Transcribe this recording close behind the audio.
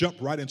Jump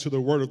right into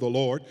the word of the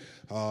Lord.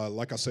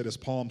 Like I said, it's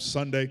Palm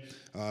Sunday.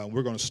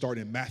 We're going to start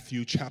in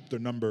Matthew chapter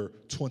number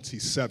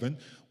 27.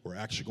 We're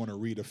actually going to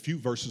read a few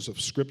verses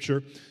of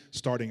scripture,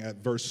 starting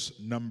at verse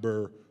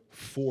number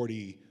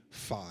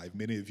 45.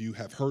 Many of you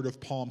have heard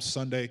of Palm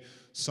Sunday.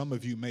 Some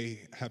of you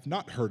may have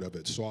not heard of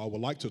it. So I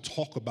would like to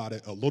talk about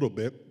it a little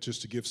bit,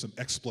 just to give some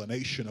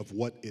explanation of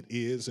what it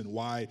is and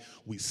why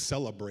we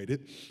celebrate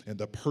it and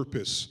the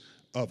purpose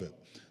of it.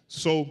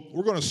 So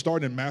we're going to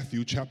start in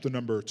Matthew chapter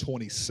number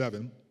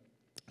 27,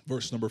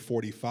 verse number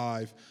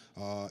 45,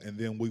 and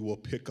then we will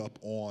pick up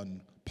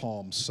on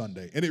Palm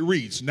Sunday. And it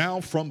reads,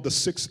 "Now from the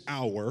 6th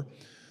hour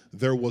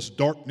there was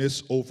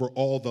darkness over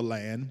all the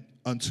land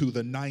unto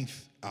the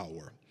 9th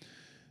hour.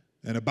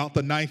 And about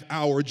the 9th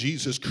hour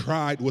Jesus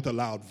cried with a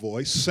loud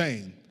voice,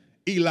 saying,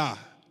 Eli,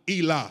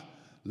 Eli,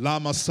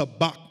 lama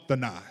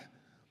sabachthani.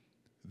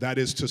 That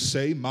is to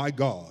say, my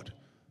God,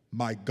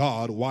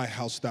 why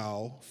hast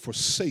thou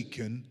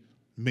forsaken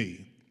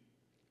me?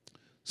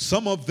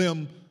 Some of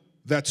them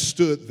that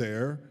stood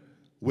there,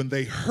 when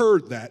they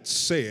heard that,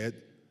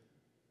 said,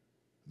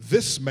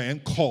 This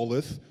man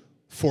calleth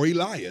for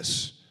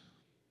Elias.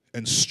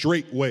 And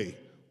straightway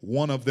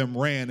one of them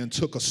ran and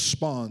took a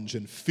sponge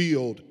and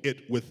filled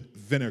it with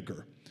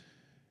vinegar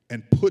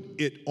and put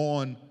it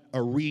on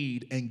a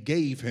reed and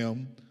gave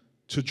him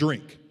to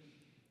drink.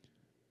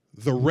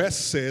 The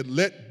rest said,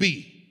 Let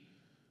be.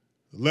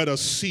 Let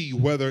us see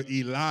whether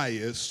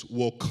Elias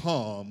will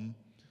come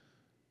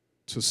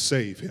to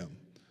save him.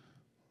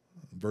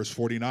 Verse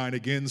 49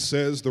 again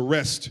says, the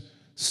rest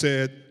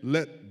said,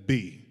 Let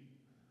be,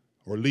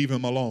 or leave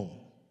him alone.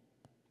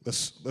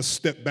 Let's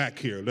step back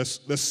here.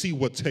 Let's see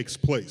what takes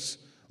place.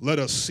 Let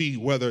us see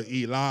whether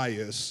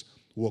Elias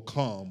will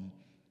come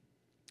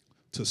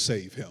to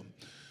save him.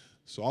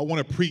 So I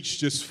want to preach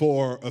just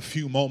for a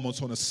few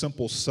moments on a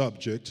simple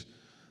subject.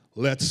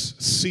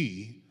 Let's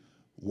see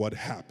what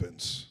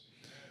happens.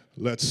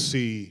 Let's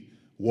see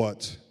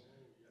what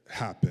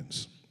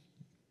happens.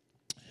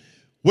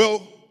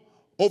 Well,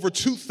 over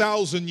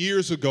 2,000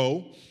 years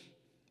ago,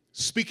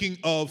 speaking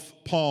of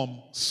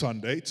Palm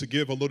Sunday, to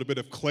give a little bit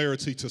of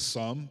clarity to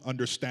some,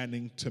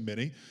 understanding to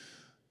many,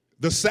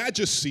 the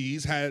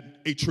Sadducees had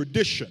a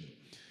tradition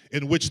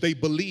in which they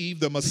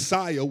believed the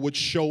Messiah would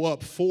show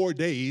up 4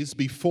 days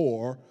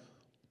before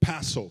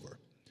Passover.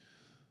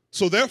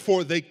 So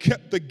therefore, they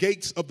kept the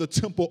gates of the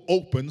temple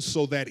open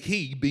so that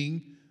he,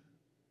 being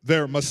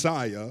their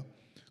Messiah,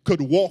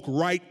 could walk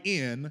right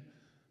in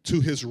to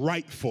his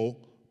rightful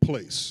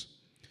place.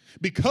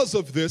 Because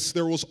of this,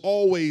 there was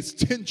always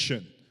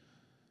tension.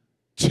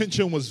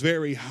 Tension was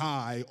very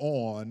high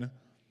on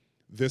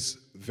this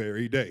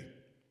very day.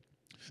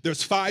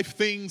 There's 5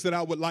 things that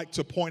I would like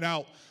to point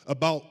out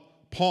about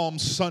Palm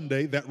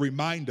Sunday that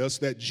remind us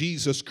that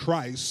Jesus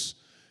Christ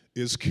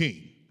is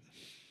King.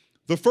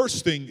 The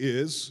first thing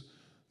is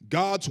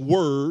God's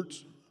word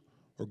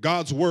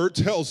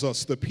tells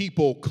us the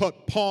people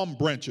cut palm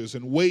branches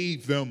and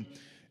waved them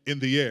in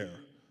the air,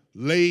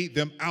 laid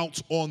them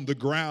out on the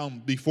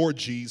ground before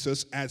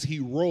Jesus as he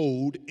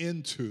rode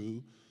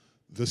into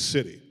the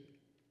city.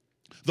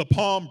 The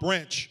palm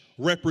branch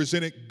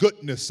represented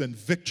goodness and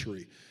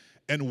victory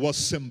and was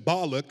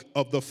symbolic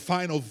of the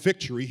final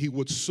victory he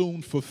would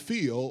soon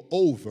fulfill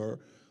over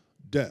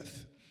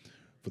death.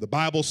 For the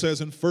Bible says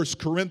in 1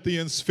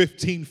 Corinthians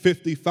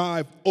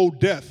 15:55, O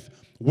death,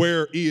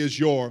 where is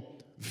your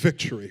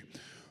victory?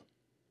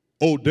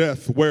 O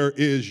death, where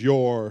is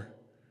your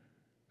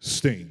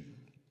sting?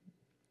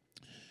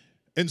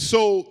 And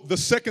so the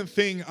second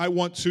thing I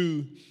want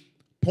to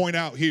point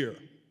out here,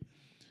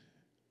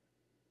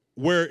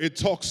 where it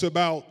talks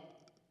about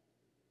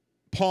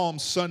Palm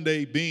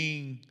Sunday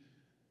being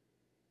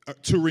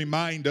to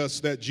remind us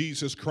that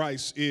Jesus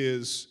Christ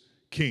is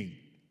King.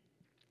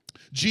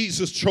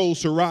 Jesus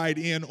chose to ride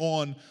in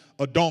on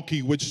a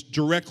donkey, which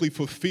directly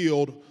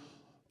fulfilled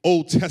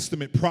Old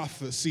Testament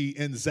prophecy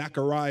in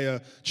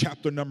Zechariah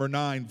chapter number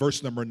 9,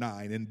 verse number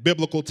 9. In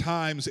biblical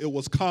times, it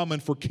was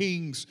common for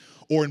kings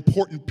or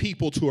important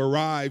people to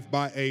arrive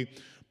by a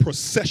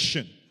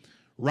procession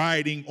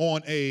riding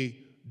on a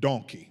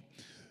donkey.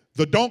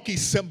 The donkey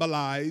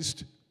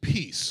symbolized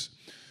peace.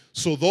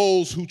 So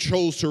those who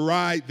chose to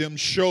ride them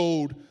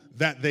showed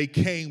that they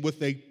came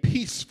with a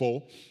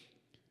peaceful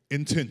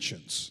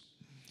intentions.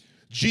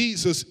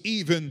 Jesus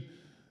even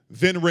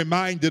then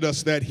reminded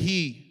us that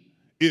he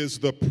is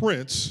the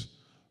Prince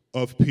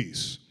of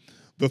Peace.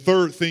 The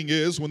third thing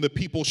is when the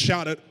people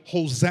shouted,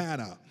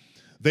 Hosanna,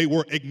 they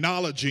were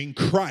acknowledging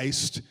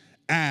Christ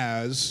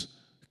as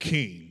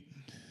King.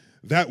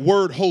 That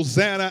word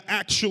Hosanna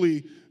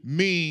actually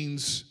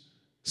means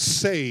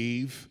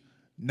save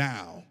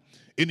now.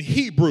 In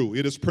Hebrew,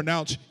 it is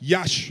pronounced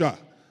Yasha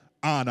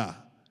Ana.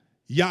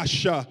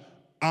 Yasha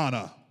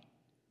Ana.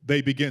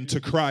 They begin to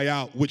cry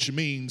out, which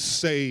means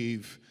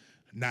save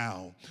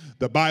now.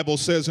 The Bible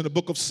says in the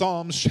book of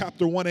Psalms,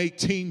 chapter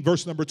 118,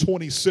 verse number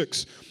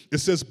 26, it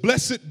says,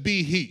 Blessed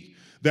be he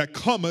that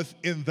cometh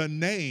in the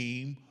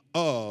name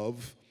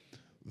of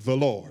the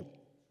Lord.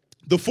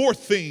 The fourth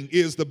thing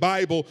is the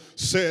Bible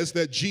says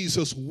that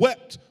Jesus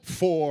wept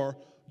for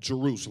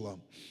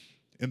Jerusalem.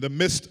 In the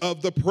midst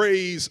of the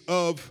praise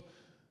of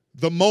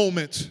the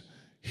moment,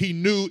 he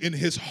knew in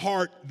his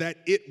heart that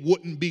it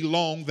wouldn't be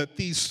long that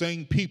these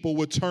same people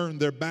would turn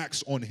their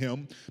backs on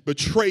him,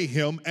 betray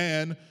him,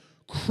 and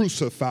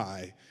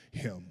crucify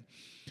him.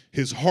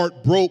 His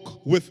heart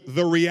broke with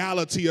the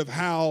reality of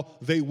how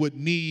they would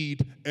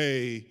need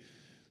a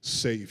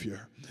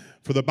Savior.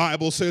 For the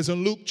Bible says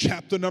in Luke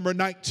chapter number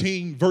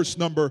 19, verse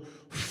number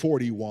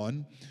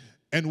 41,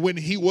 and when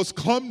he was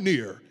come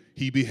near,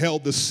 he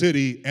beheld the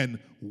city and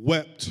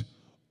wept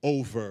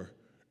over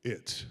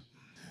it.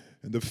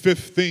 And the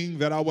fifth thing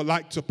that I would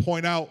like to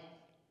point out,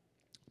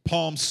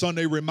 Palm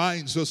Sunday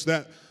reminds us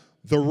that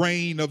the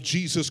reign of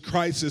Jesus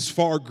Christ is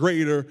far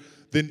greater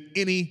than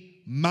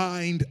any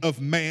mind of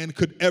man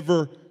could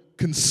ever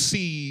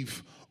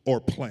conceive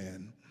or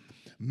plan.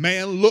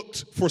 Man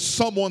looked for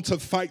someone to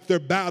fight their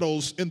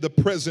battles in the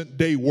present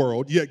day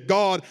world, yet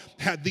God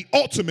had the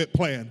ultimate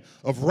plan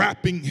of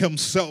wrapping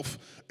himself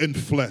in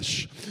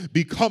flesh,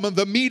 becoming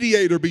the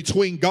mediator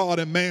between God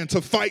and man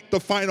to fight the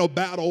final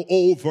battle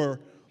over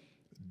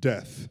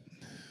death.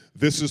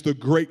 This is the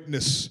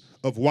greatness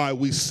of why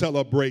we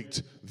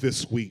celebrate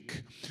this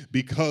week,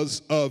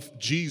 because of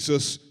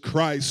Jesus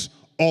Christ's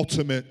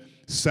ultimate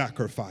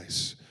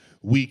sacrifice.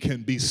 We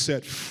can be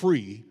set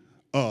free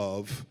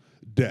of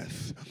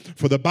death.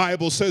 For the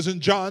Bible says in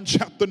John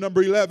chapter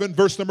number 11,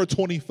 verse number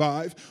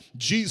 25,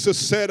 Jesus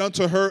said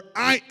unto her,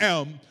 I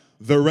am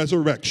the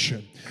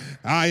resurrection.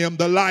 I am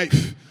the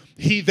life.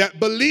 He that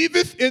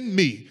believeth in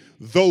me,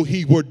 though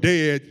he were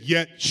dead,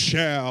 yet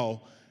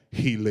shall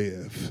he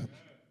live.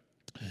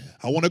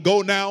 I want to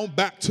go now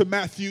back to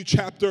Matthew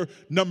chapter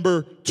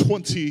number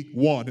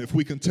 21. If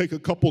we can take a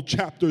couple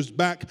chapters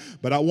back,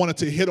 but I wanted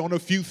to hit on a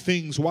few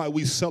things why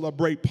we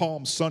celebrate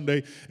Palm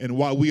Sunday and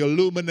why we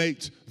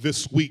illuminate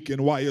this week and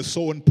why it's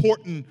so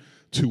important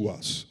to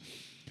us.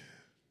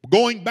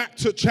 Going back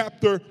to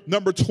chapter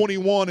number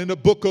 21 in the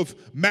book of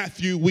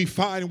Matthew, we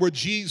find where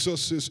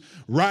Jesus is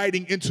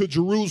riding into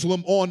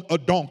Jerusalem on a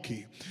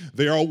donkey.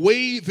 They are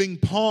waving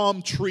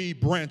palm tree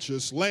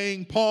branches,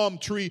 laying palm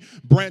tree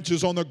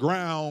branches on the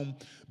ground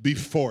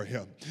before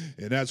him.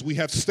 And as we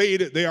have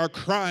stated, they are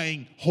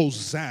crying,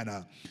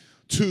 Hosanna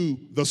to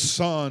the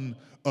Son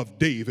of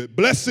David.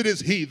 Blessed is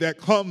he that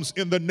comes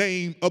in the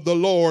name of the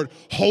Lord.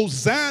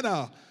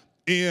 Hosanna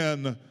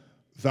in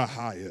the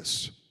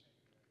highest.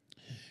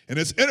 And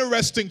it's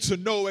interesting to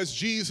know as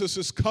Jesus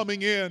is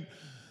coming in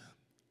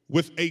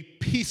with a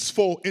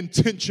peaceful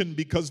intention,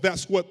 because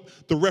that's what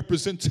the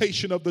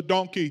representation of the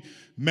donkey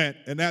meant.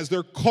 And as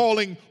they're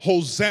calling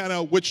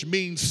Hosanna, which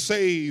means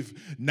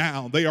save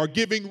now, they are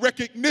giving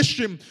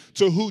recognition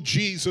to who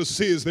Jesus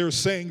is. They're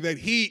saying that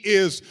he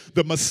is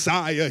the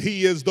Messiah.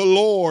 He is the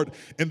Lord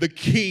and the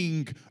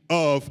King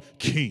of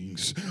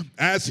kings.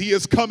 As he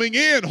is coming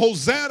in,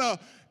 Hosanna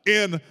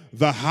in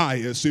the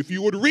highest. If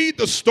you would read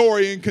the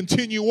story and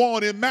continue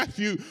on in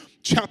Matthew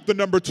chapter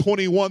number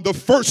 21, the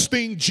first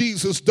thing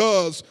Jesus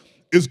does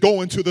is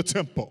go into the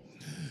temple.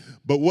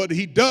 But what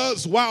he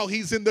does while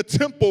he's in the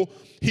temple,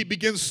 he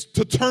begins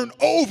to turn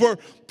over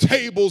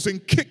tables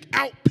and kick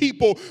out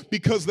people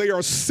because they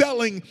are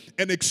selling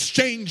and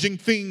exchanging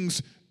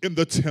things in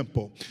the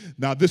temple.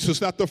 Now, this is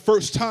not the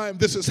first time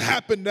this has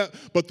happened,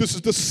 but this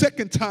is the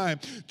second time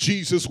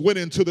Jesus went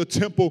into the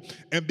temple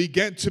and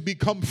began to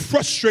become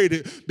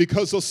frustrated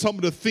because of some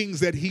of the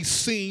things that he's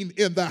seen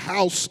in the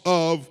house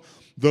of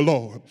the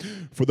Lord.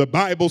 For the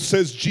Bible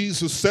says,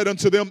 Jesus said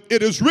unto them,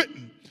 it is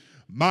written,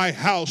 my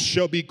house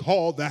shall be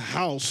called the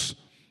house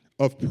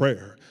of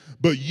prayer,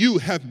 but you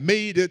have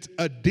made it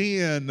a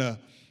den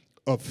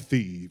of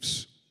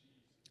thieves.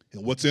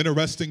 And what's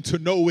interesting to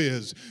know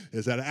is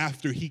that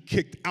after he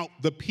kicked out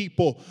the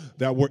people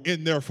that were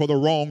in there for the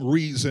wrong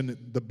reason,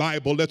 the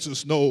Bible lets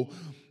us know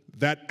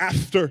that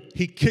after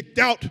he kicked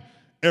out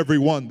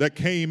everyone that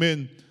came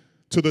in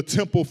to the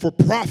temple for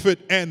profit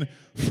and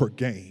for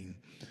gain,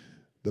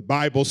 the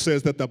Bible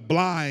says that the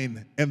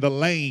blind and the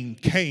lame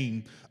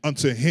came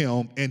unto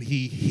him and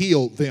he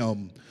healed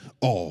them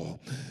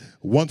all.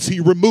 Once he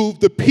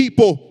removed the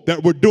people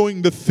that were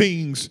doing the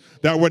things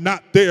that were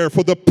not there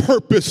for the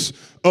purpose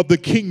of the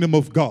kingdom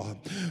of God.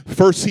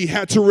 First, he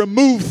had to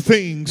remove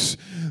things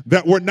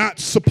that were not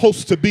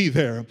supposed to be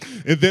there.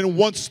 And then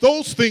once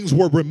those things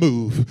were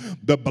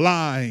removed, the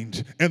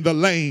blind and the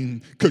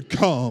lame could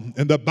come.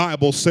 And the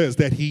Bible says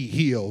that he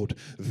healed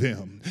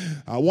them.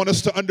 I want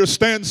us to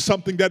understand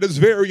something that is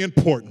very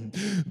important,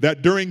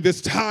 that during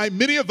this time,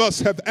 many of us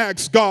have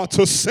asked God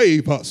to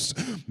save us.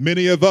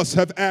 Many of us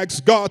have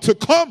asked God to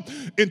come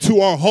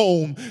into our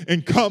home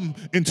and come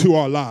into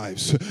our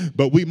lives.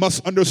 But we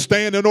must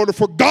understand, in order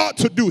for God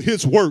to do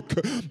his work,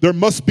 there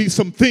must be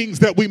some things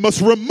that we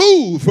must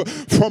remove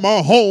from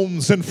our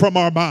homes and from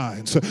our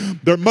minds.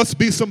 There must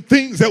be some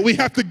things that we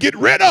have to get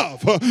rid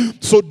of.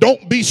 So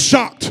don't be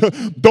shocked.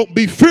 Don't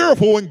be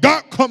fearful when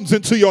God comes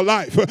into your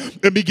life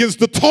and begins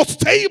to toss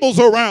tables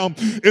around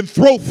and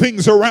throw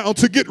things around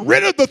to get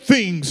rid of the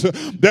things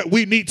that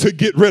we need to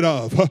get rid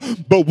of.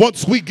 But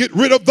once we get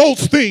rid of of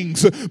those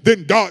things,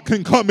 then God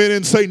can come in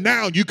and say,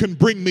 now you can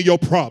bring me your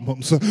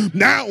problems.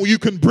 Now you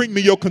can bring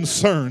me your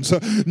concerns.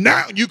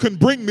 Now you can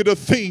bring me the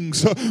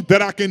things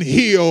that I can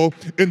heal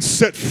and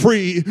set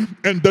free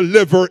and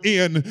deliver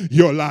in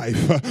your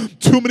life.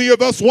 Too many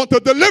of us want the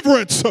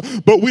deliverance,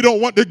 but we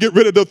don't want to get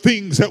rid of the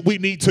things that we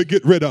need to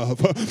get rid of.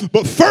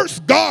 But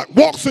first, God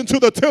walks into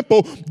the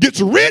temple,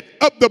 gets rid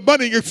of the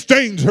money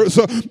exchangers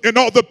and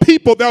all the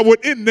people that were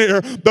in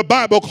there. The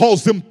Bible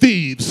calls them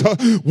thieves.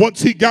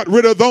 Once he got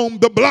rid of them,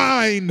 the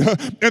blind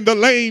and the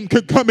lame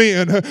could come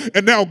in,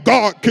 and now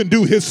God can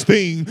do his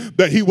thing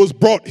that he was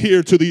brought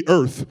here to the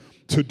earth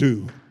to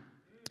do.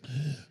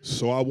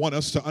 So I want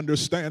us to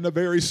understand a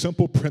very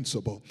simple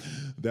principle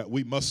that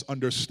we must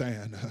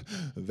understand,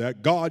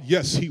 that God,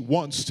 yes, he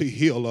wants to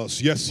heal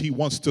us. Yes, he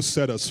wants to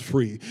set us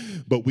free.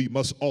 But we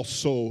must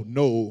also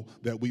know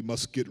that we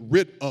must get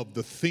rid of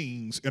the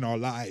things in our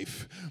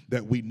life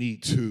that we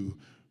need to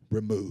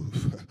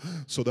remove.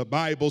 So the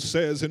Bible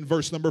says in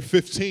verse number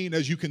 15,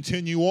 as you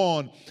continue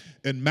on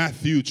in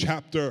Matthew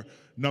chapter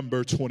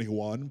number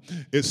 21,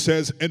 it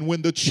says, and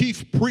when the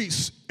chief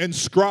priests and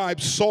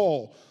scribes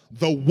saw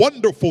the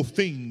wonderful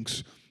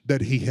things that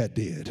he had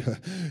did,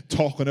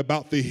 talking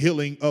about the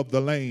healing of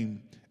the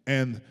lame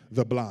and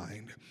the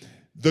blind,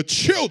 the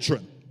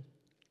children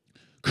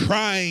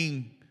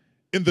crying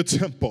in the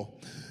temple,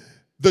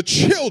 the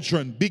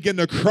children begin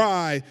to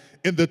cry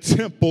in the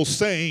temple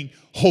saying,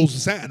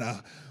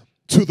 Hosanna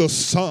to the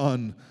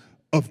Son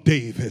of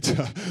David.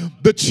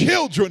 The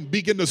children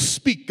begin to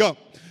speak up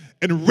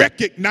and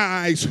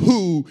recognize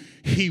who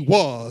he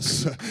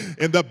was.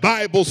 And the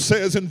Bible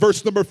says in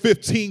verse number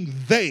 15,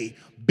 they,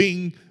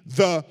 being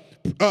the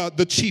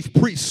chief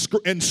priests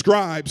and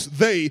scribes,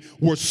 they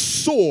were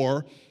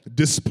sore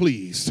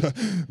displeased.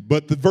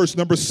 But the verse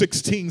number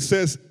 16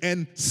 says,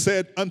 and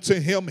said unto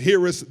him,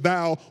 hearest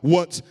thou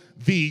what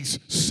these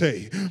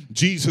say?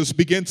 Jesus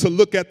began to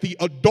look at the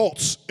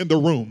adults in the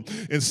room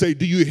and say,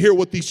 do you hear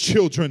what these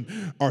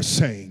children are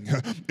saying?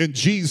 And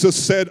Jesus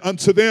said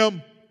unto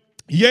them,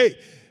 yea,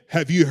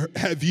 have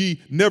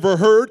ye never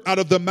heard, out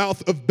of the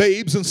mouth of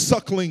babes and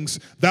sucklings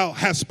thou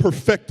hast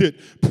perfected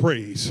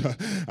praise?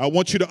 I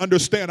want you to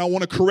understand, I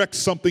want to correct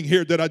something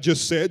here that I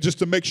just said, just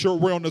to make sure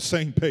we're on the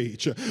same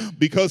page.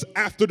 Because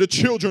after the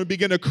children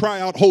began to cry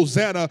out,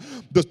 Hosanna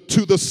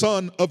to the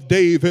Son of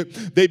David,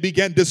 they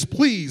began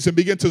displeased and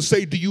began to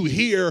say, do you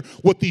hear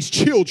what these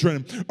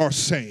children are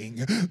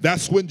saying?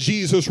 That's when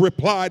Jesus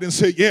replied and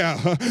said,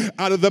 yeah,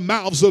 out of the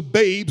mouths of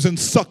babes and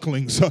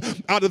sucklings,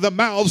 out of the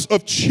mouths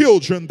of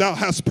children thou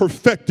hast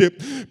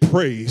perfected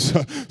praise.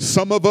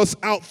 Some of us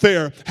out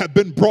there have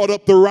been brought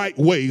up the right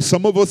way.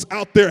 Some of us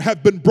out there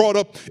have been brought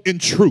up in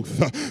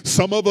truth.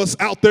 Some of us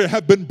out there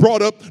have been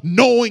brought up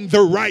knowing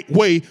the right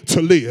way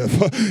to live.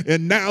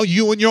 And now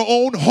you in your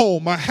own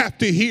home, I have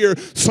to hear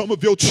some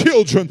of your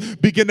children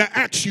begin to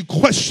ask you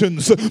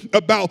questions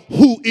about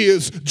who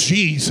is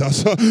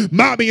Jesus.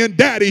 Mommy and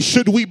daddy,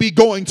 should we be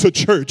going to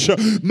church?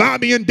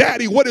 Mommy and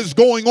daddy, what is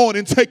going on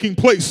and taking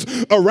place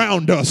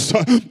around us?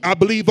 I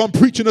believe I'm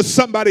preaching to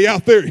somebody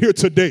out there here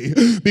today,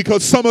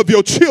 because some of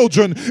your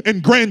children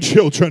and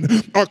grandchildren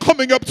are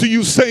coming up to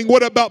you saying,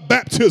 what about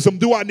baptism?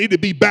 Do I need to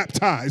be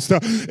baptized?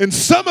 And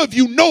some of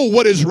you know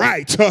what is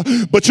right,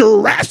 but you're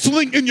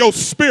wrestling in your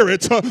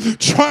spirit,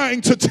 trying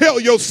to tell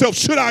yourself,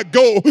 should I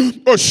go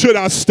or should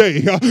I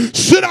stay?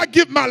 Should I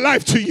give my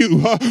life to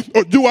you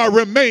or do I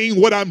remain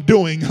what I'm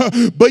doing?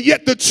 But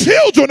yet the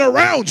children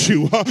around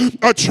you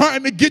are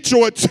trying to get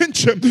your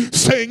attention,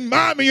 saying,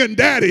 mommy and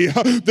daddy,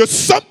 there's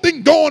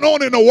something going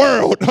on in the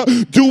world.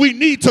 Do we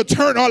need to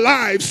turn our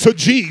lives to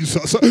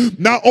Jesus?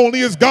 Not only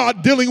is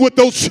God dealing with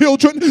those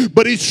children,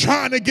 but he's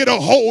trying to get a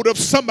hold of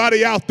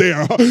somebody out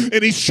there,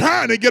 and he's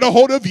trying to get a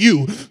hold of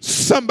you.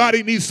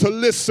 Somebody needs to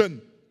listen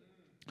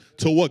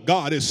to what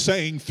God is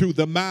saying through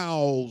the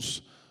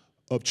mouths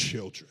of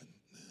children.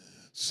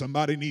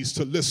 Somebody needs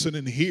to listen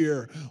and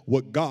hear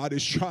what God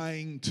is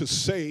trying to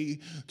say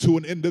to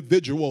an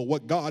individual,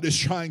 what God is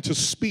trying to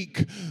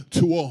speak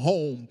to a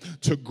home,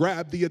 to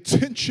grab the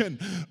attention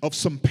of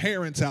some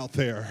parents out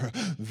there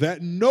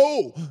that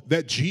know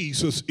that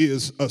Jesus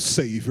is a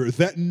Savior,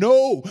 that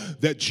know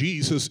that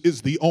Jesus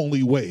is the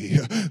only way,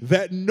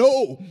 that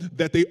know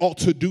that they ought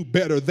to do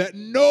better, that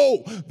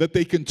know that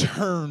they can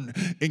turn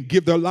and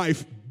give their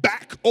life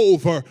back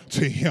over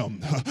to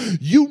him.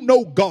 You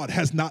know God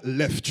has not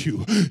left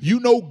you.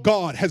 You know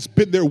God has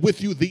been there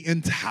with you the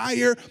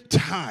entire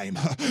time,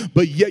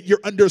 but yet you're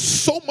under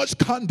so much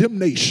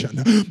condemnation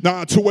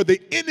to where the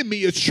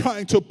enemy is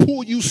trying to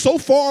pull you so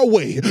far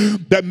away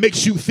that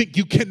makes you think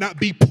you cannot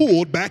be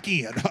pulled back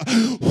in.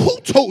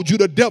 Who told you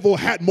the devil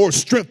had more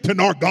strength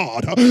than our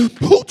God?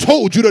 Who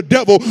told you the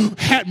devil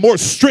had more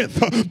strength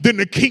than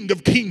the King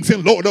of Kings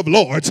and Lord of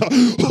Lords?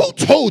 Who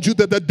told you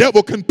that the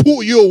devil can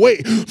pull you away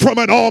from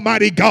an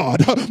Almighty God?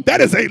 That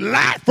is a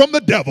lie from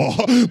the devil.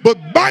 But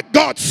my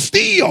God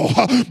still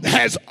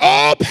has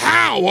all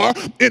power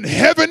in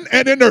heaven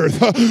and in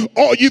earth.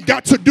 All you've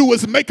got to do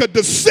is make a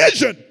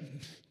decision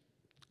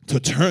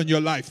to turn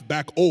your life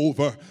back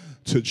over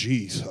to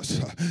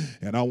Jesus.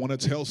 And I want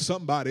to tell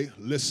somebody,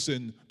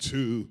 listen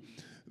to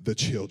the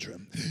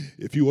children.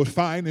 If you will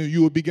find and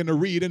you will begin to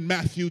read in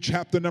Matthew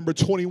chapter number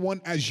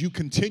 21 as you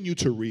continue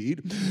to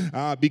read,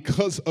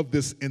 because of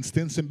this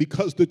instance and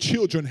because the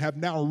children have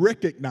now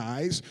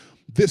recognized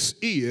this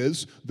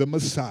is the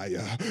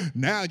Messiah.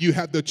 Now you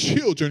have the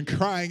children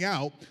crying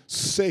out,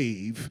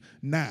 save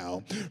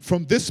now.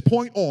 From this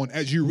point on,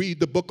 as you read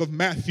the book of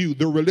Matthew,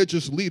 the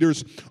religious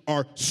leaders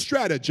are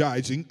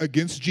strategizing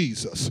against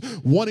Jesus,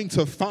 wanting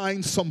to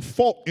find some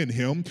fault in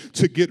him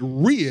to get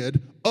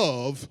rid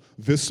of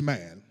this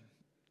man.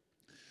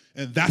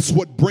 And that's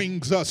what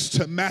brings us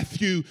to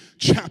Matthew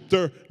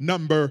chapter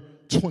number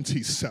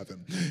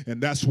 27.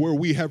 And that's where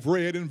we have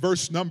read in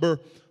verse number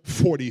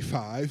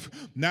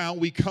 45. Now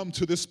we come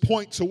to this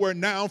point to where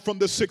now from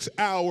the 6th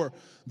hour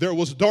there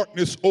was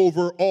darkness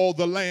over all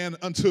the land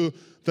unto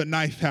the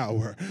 9th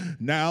hour.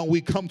 Now we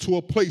come to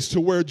a place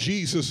to where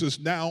Jesus is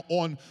now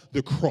on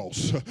the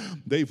cross.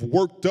 They've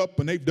worked up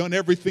and they've done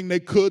everything they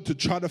could to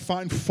try to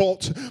find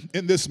fault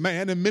in this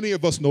man, and many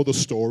of us know the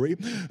story.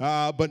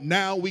 But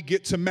now we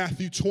get to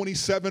Matthew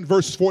 27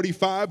 verse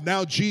 45.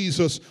 Now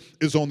Jesus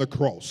is on the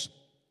cross.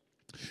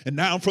 And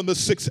now from the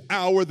 6th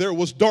hour there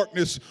was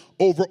darkness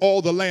over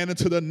all the land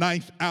unto the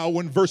 9th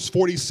hour. And verse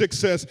 46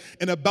 says,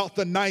 and about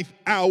the 9th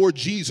hour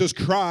Jesus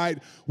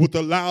cried with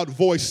a loud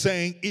voice,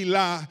 saying,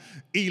 Eli,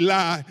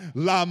 Eli,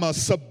 lama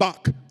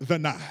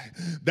sabachthani.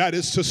 That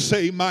is to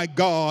say, my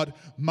God,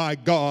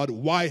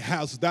 why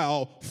hast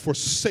thou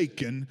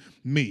forsaken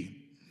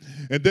me?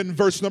 And then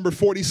verse number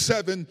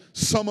 47,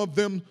 some of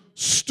them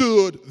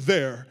stood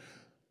there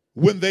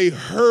when they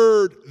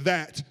heard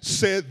that,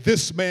 said,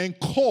 this man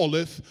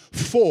calleth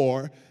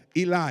for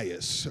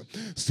Elias.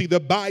 See, the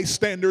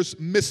bystanders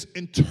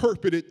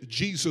misinterpreted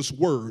Jesus'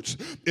 words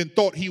and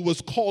thought he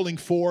was calling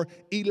for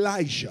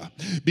Elijah,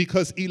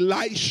 because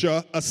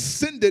Elisha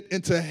ascended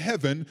into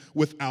heaven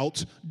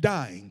without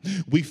dying.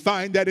 We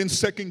find that in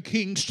 2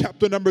 Kings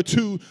chapter number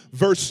 2,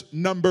 verse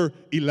number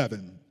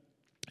 11.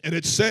 And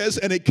it says,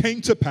 and it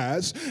came to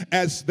pass,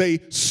 as they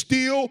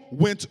still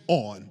went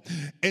on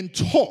and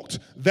talked,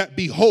 that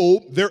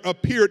behold, there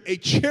appeared a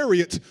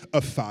chariot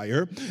of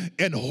fire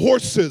and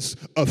horses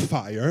of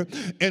fire,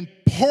 and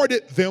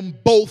parted them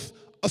both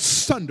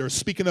asunder.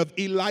 Speaking of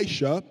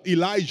Elijah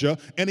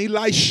and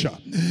Elisha.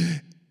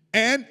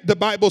 And the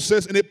Bible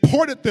says, and it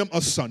parted them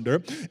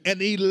asunder,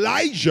 and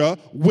Elijah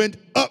went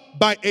up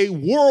by a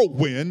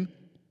whirlwind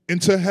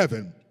into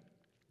heaven.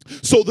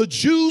 So the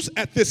Jews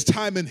at this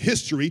time in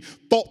history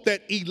thought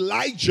that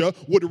Elijah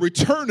would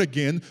return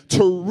again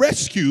to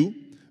rescue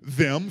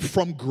them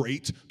from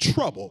great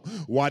trouble.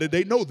 Why did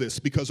they know this?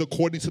 Because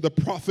according to the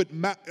prophet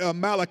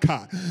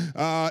Malachi,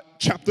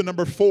 chapter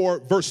number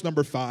 4, verse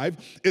number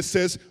 5, it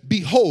says,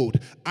 behold,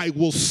 I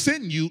will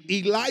send you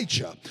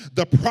Elijah,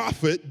 the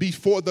prophet,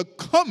 before the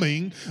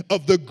coming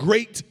of the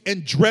great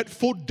and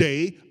dreadful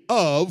day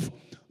of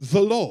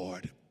the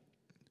Lord.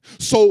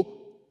 So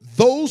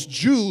those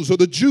Jews, or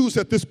the Jews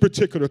at this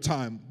particular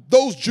time,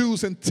 those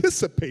Jews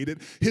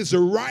anticipated his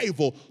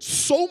arrival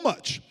so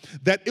much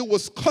that it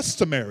was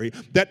customary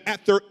that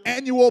at their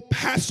annual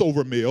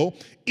Passover meal,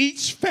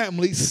 each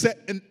family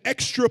set an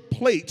extra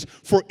plate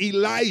for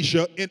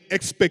Elijah in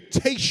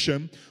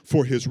expectation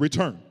for his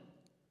return.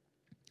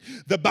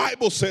 The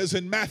Bible says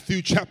in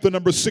Matthew chapter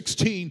number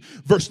 16,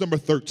 verse number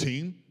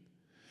 13,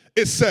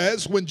 it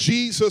says, when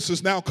Jesus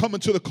is now coming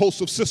to the coast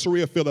of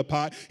Caesarea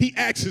Philippi, he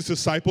asks his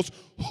disciples,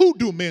 who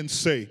do men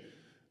say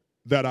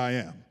that I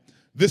am?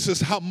 This is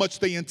how much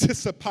they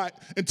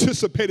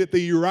anticipated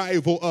the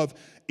arrival of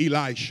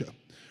Elisha.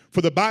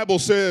 For the Bible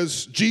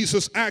says,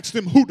 Jesus asked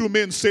them, who do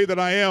men say that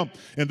I am?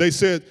 And they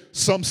said,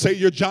 some say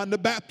you're John the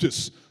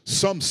Baptist.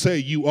 Some say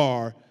you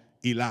are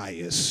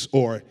Elias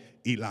or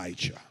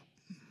Elijah.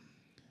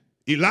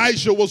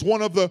 Elijah was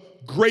one of the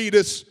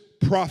greatest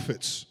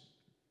prophets.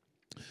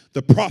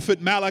 The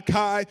prophet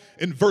Malachi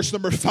in verse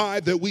number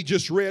 5 that we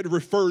just read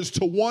refers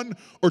to one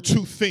or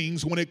two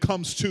things when it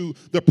comes to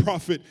the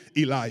prophet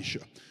Elijah.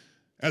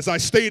 As I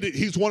stated,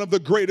 he's one of the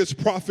greatest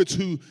prophets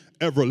who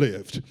ever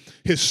lived.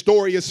 His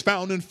story is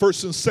found in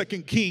 1st and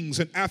 2nd Kings,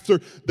 and after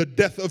the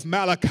death of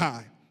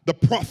Malachi, the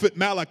prophet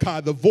Malachi,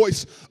 the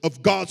voice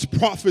of God's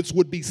prophets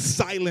would be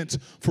silent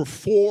for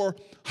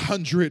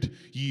 400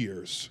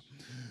 years.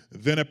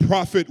 Then a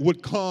prophet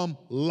would come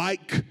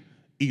like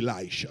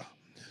Elijah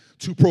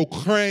to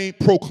proclaim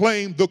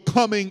the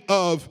coming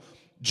of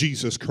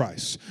Jesus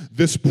Christ.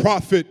 This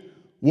prophet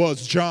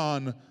was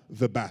John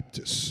the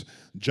Baptist.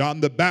 John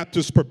the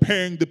Baptist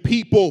preparing the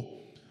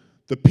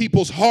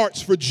people's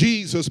hearts for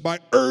Jesus by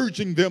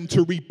urging them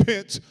to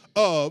repent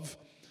of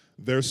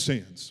their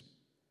sins.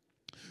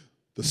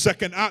 The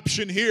second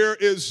option here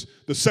is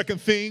the second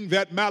thing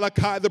that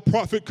Malachi the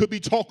prophet could be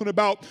talking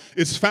about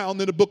is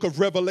found in the book of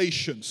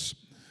Revelations.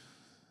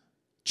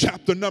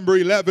 Chapter number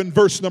 11,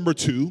 verse number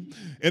 2,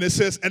 and it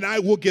says, and I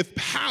will give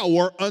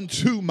power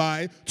unto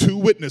my two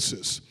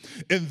witnesses,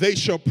 and they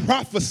shall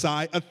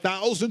prophesy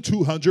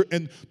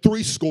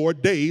 1,260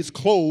 days,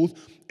 clothed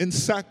in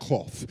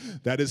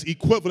sackcloth. That is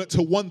equivalent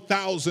to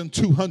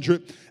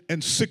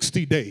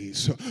 1,260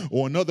 days,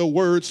 or in other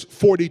words,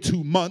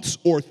 42 months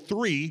or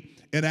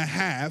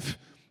 3.5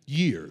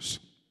 years.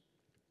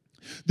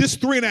 This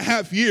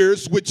 3.5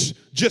 years, which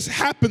just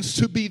happens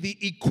to be the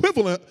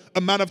equivalent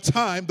amount of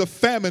time the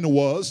famine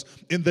was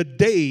in the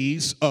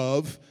days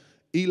of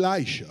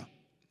Elisha.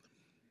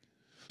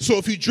 So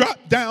if you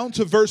drop down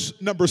to verse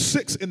number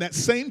 6 in that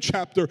same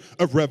chapter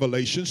of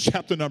Revelations,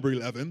 chapter number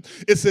 11,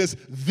 it says,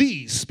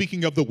 these,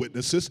 speaking of the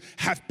witnesses,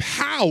 have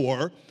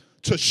power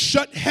to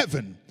shut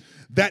heaven,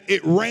 that it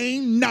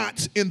rain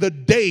not in the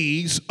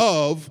days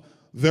of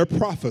their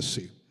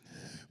prophecy.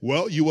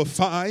 Well, you will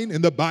find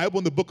in the Bible,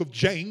 in the book of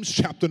James,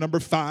 chapter number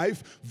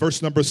 5,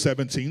 verse number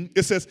 17,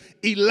 it says,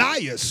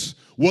 Elias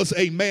was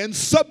a man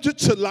subject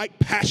to like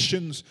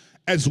passions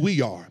as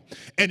we are.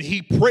 And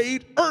he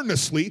prayed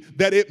earnestly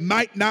that it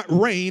might not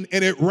rain,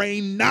 and it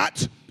rained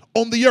not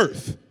on the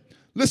earth.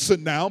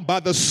 Listen now, by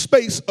the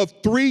space of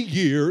 3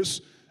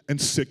 years and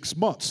 6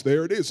 months.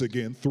 There it is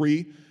again,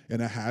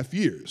 3.5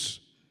 years.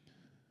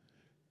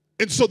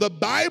 And so the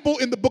Bible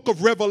in the book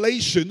of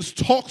Revelations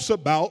talks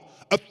about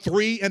a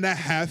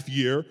 3.5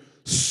 year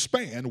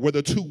span where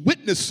the two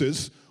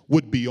witnesses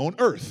would be on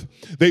earth.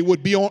 They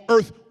would be on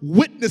earth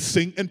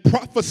witnessing and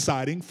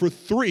prophesying for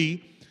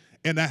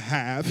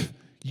 3.5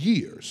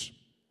 years.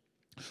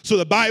 So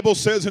the Bible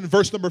says in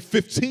verse number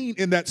 15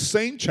 in that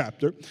same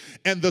chapter,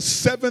 and the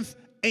seventh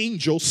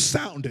angel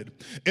sounded,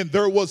 and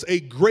there was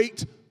a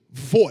great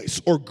voice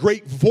or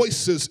great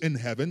voices in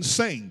heaven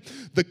saying,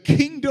 the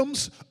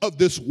kingdoms of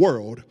this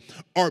world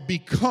are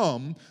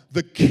become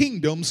the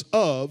kingdoms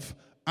of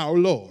our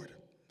Lord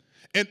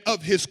and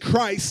of his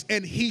Christ,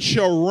 and he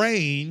shall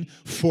reign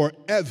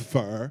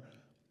forever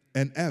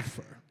and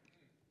ever.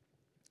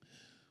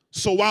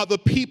 So while the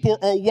people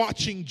are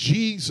watching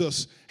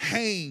Jesus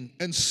hang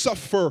and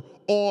suffer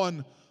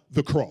on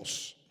the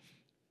cross,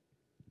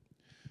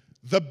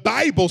 the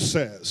Bible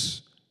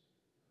says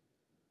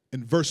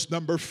in verse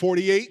number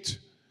 48,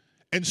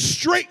 and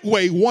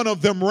straightway one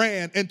of them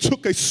ran and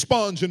took a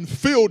sponge and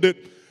filled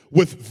it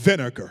with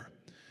vinegar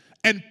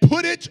and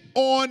put it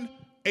on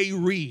a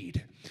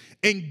reed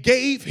and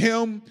gave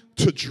him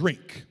to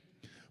drink.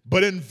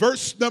 But in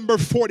verse number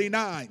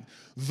 49,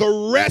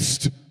 the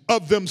rest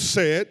of them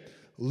said,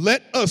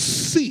 let us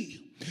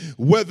see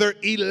whether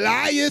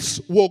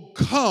Elias will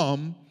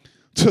come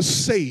to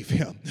save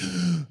him.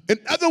 In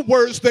other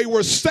words, they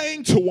were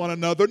saying to one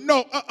another,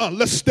 no,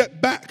 let's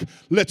step back.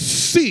 Let's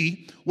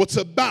see what's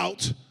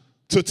about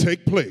to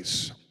take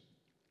place.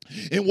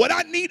 And what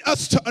I need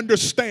us to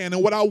understand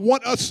and what I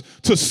want us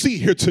to see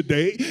here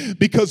today,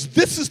 because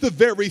this is the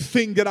very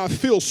thing that I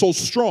feel so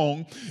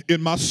strong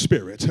in my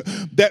spirit,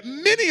 that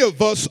many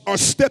of us are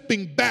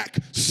stepping back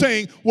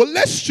saying, well,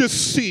 let's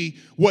just see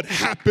what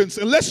happens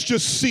and let's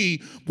just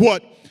see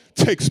what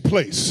takes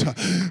place.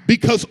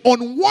 Because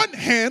on one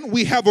hand,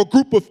 we have a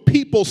group of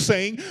people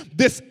saying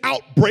this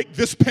outbreak,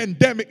 this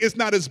pandemic is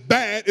not as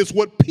bad as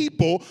what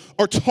people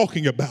are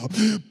talking about.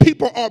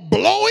 People are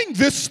blowing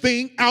this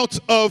thing out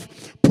of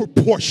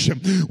proportion.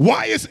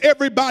 Why is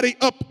everybody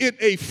up in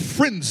a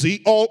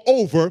frenzy all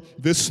over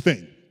this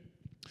thing?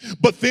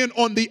 But then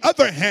on the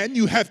other hand,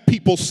 you have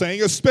people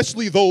saying,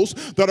 especially those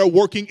that are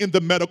working in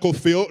the medical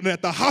field and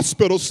at the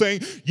hospital,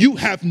 saying, you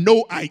have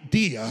no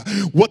idea.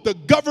 What the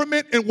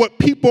government and what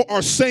people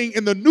are saying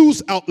in the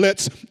news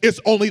outlets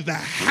is only the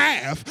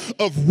half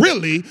of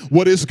really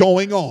what is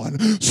going on.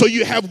 So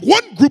you have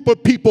one group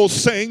of people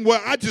saying,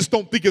 well, I just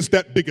don't think it's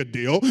that big a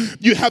deal.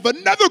 You have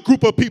another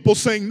group of people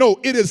saying, no,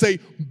 it is a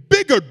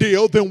bigger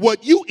deal than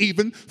what you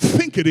even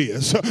think it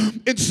is.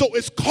 And so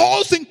it's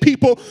causing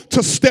people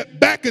to step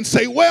back and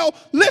say, well,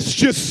 let's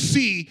just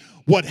see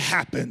what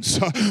happens.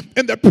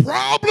 And the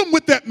problem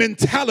with that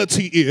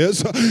mentality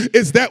is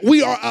that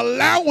we are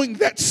allowing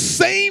that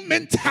same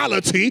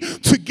mentality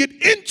to get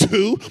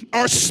into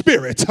our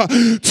spirit,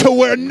 to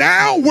where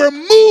now we're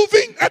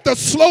moving at the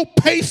slow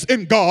pace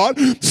in God,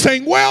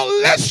 saying, well,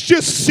 let's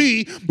just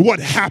see what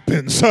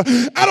happens.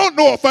 I don't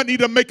know if I need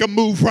to make a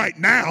move right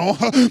now.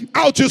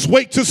 I'll just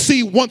wait to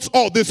see once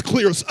all this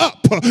clears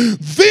up.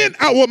 Then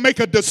I will make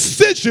a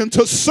decision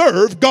to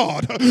serve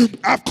God.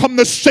 I've come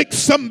to shake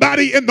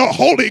somebody in the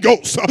Holy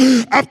Ghost.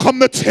 I've come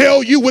to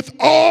tell you with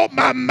all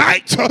my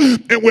might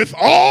and with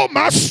all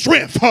my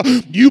strength,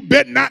 you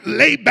better not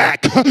lay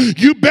back,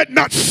 you better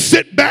not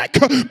sit back,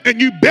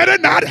 and you better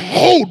not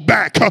hold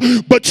back,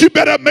 but you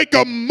better make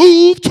a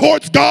move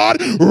towards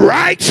God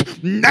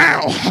right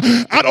now.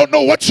 I don't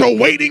know what you're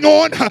waiting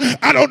on.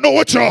 I don't know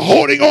what you're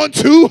holding on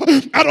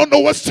to. I don't know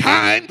what's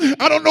time.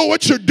 I don't know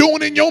what you're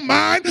doing in your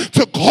mind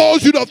to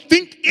cause you to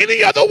think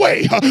any other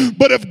way.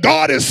 But if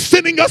God is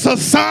sending us a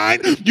sign,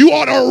 you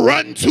ought to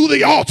run to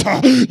the altar.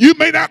 You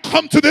may not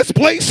come to this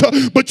place,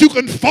 but you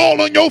can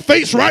fall on your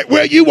face right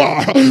where you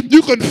are.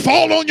 You can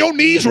fall on your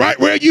knees right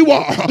where you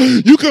are.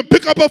 You can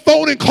pick up a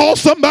phone and call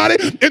somebody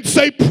and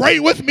say, pray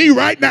with me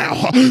right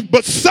now.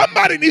 But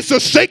somebody needs to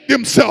shake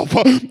themselves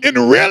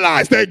and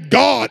realize that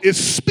God is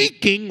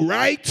speaking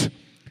right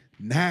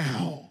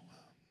now.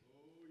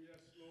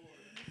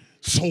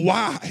 So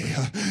why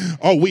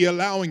are we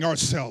allowing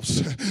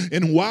ourselves,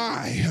 and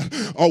why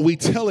are we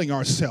telling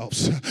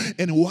ourselves,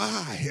 and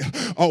why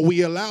are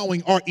we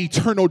allowing our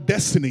eternal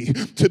destiny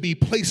to be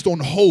placed on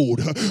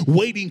hold,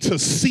 waiting to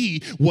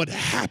see what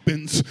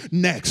happens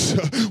next?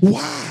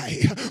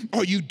 Why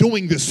are you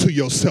doing this to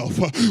yourself?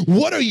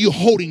 What are you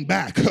holding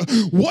back?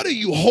 What are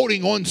you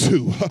holding on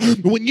to?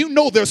 When you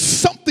know there's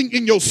something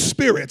in your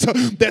spirit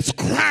that's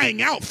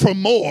crying out for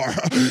more,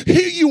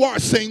 here you are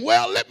saying,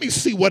 well, let me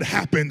see what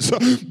happens.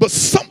 But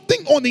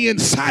something on the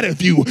inside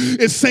of you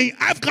is saying,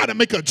 I've got to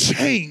make a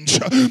change.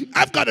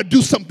 I've got to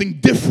do something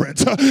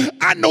different.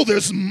 I know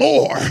there's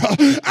more.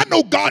 I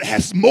know God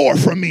has more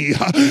for me.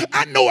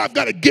 I know I've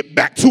got to get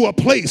back to a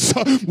place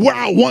where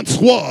I once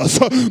was.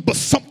 But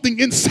something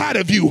inside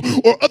of you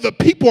or other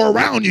people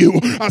around you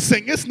are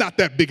saying, it's not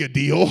that big a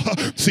deal.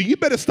 So you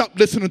better stop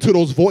listening to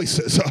those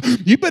voices.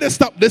 You better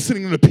stop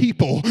listening to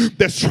people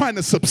that's trying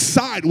to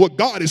subside what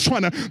God is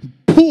trying to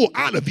pull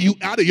out of you,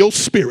 out of your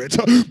spirit.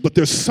 But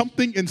there's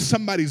something in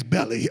somebody's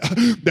belly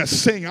that's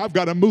saying, I've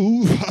got to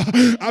move.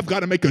 I've got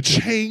to make a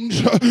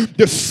change.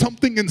 There's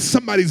something in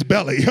somebody's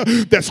belly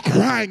that's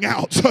crying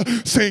out,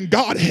 saying,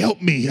 God,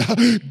 help me.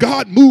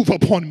 God, move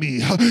upon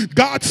me.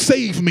 God,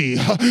 save me.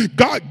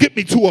 God, get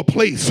me to a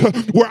place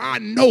where I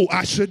know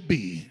I should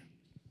be.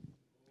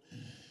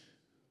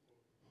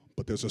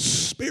 But there's a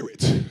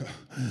spirit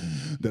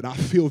that I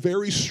feel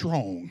very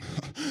strong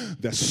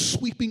that's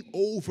sweeping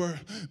over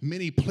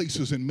many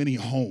places and many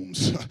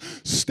homes,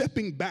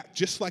 stepping back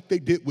just like they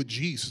did with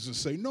Jesus and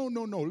say, no,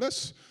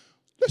 let's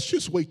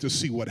just wait to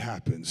see what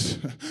happens.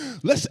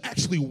 Let's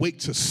actually wait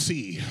to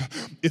see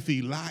if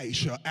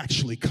Elijah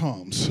actually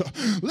comes.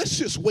 Let's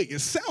just wait. It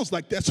sounds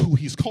like that's who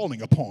he's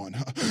calling upon.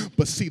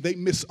 But see, they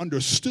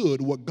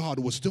misunderstood what God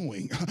was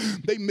doing.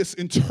 They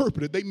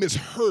misinterpreted, they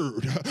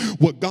misheard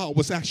what God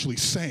was actually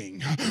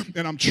saying.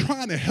 And I'm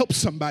trying to help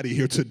somebody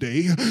here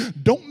today.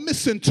 Don't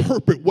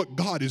misinterpret what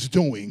God is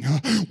doing.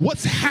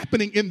 What's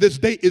happening in this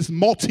day is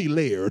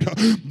multi-layered.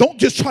 Don't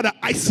just try to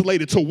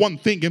isolate it to one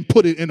thing and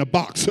put it in a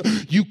box.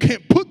 You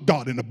can't put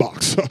God in a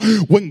box.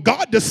 When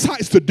God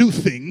decides to do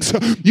things,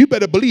 you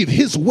better believe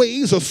his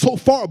ways are so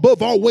far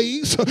above our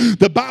ways.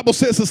 The Bible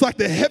says it's like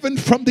the heaven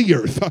from the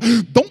earth.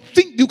 Don't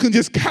think you can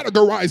just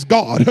categorize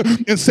God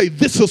and say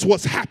this is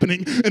what's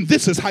happening and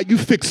this is how you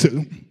fix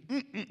it.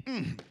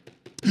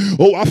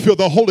 Oh, I feel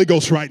the Holy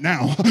Ghost right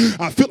now.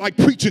 I feel like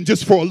preaching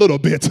just for a little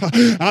bit.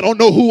 I don't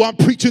know who I'm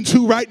preaching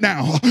to right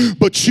now,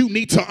 but you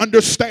need to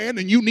understand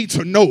and you need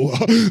to know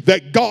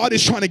that God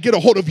is trying to get a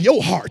hold of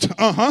your heart.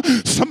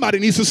 Somebody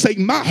needs to say,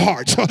 my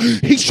heart.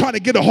 He's trying to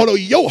get a hold of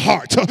your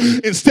heart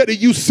instead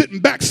of you sitting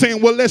back saying,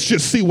 well, let's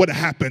just see what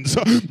happens.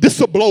 This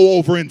will blow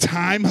over in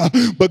time.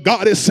 But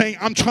God is saying,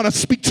 I'm trying to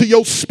speak to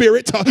your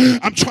spirit.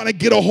 I'm trying to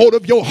get a hold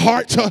of your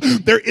heart.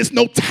 There is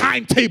no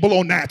timetable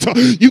on that.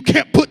 You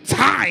can't put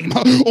time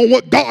on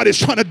what God is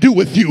trying to do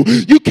with you.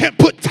 You can't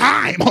put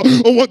time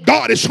on what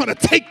God is trying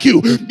to take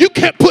you. You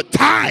can't put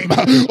time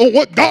on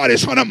what God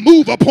is trying to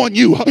move upon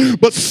you.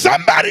 But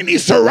somebody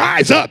needs to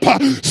rise up.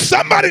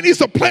 Somebody needs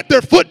to plant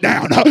their foot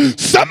down.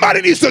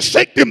 Somebody needs to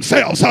shake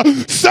themselves.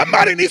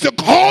 Somebody needs to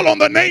call on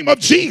the name of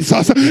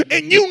Jesus.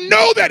 And you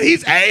know that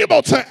he's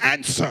able to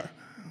answer.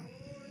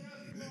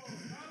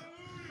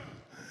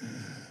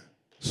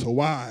 So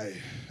why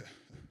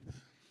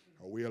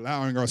are we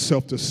allowing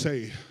ourselves to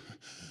say,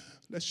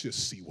 let's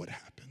just see what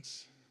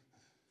happens?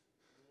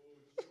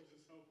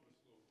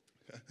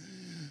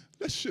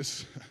 Let's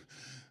just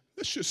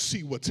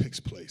see what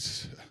takes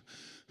place.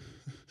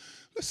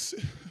 Let's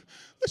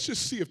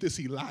just see if this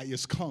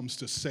Elias comes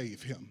to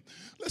save him.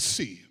 Let's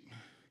see.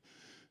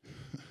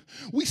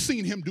 We've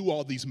seen him do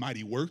all these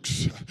mighty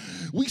works.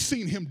 We've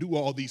seen him do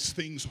all these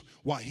things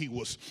while he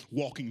was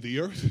walking the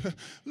earth.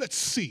 Let's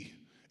see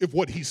if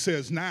what he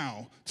says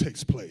now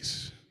takes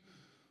place.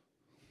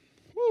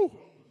 Woo.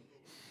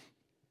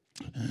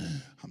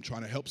 I'm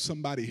trying to help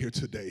somebody here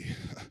today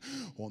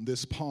on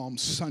this Palm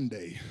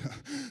Sunday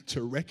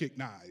to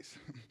recognize,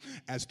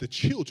 as the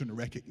children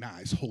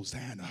recognize,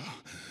 Hosanna,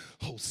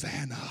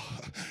 Hosanna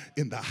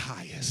in the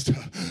highest.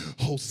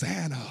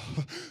 Hosanna,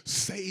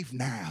 save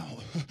now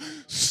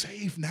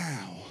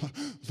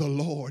the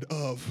Lord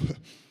of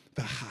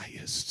the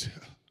highest.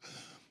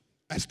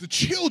 As the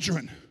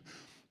children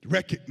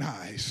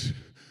recognize,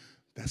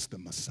 that's the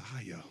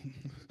Messiah.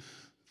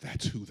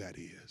 That's who that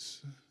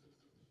is.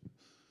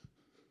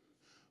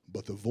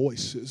 But the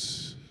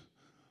voices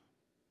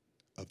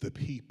of the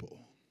people,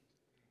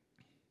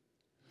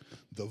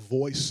 the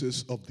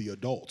voices of the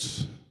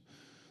adults,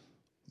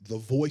 the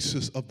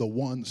voices of the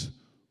ones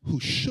who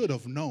should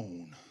have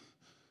known,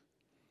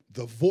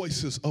 the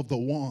voices of the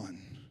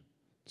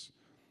ones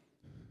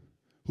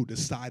who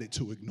decided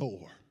to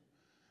ignore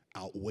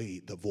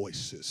outweighed the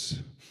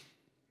voices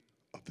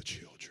of the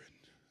children.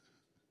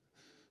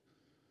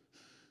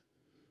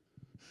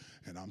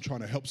 And I'm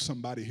trying to help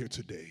somebody here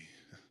today,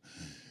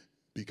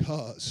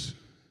 because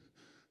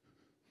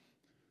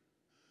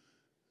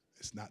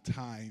it's not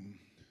time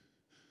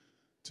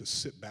to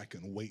sit back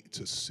and wait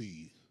to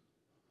see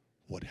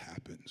what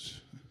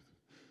happens.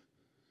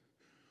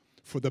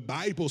 For the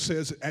Bible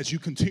says, as you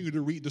continue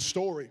to read the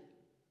story,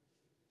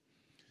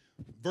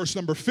 verse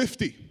number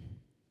 50,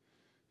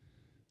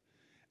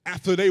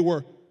 after they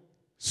were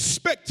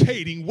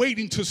spectating,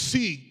 waiting to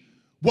see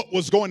what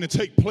was going to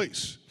take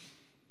place,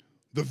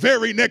 the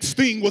very next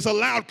thing was a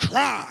loud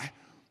cry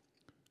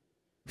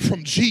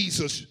from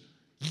Jesus,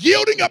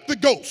 yielding up the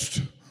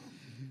ghost.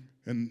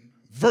 And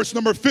verse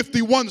number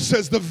 51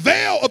 says, the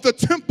veil of the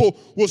temple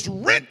was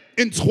rent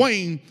in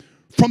twain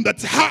from the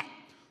top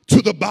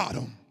to the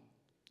bottom.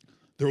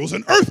 There was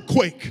an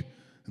earthquake,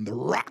 and the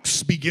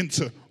rocks began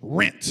to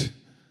rent,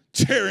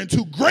 tear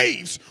into.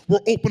 Graves were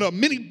opened up.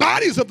 Many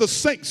bodies of the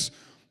saints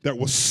that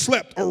were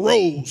slept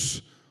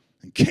arose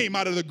and came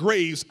out of the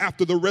graves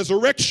after the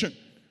resurrection.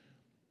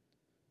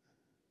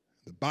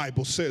 The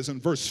Bible says in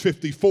verse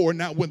 54,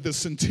 now when the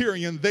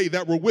centurion, they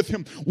that were with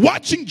him,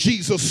 watching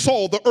Jesus,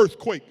 saw the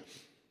earthquake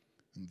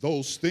and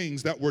those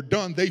things that were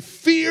done, they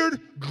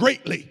feared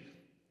greatly,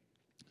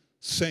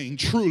 saying,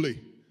 truly,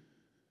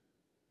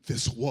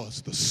 this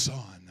was the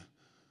Son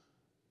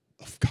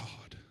of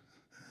God.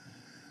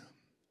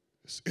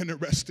 It's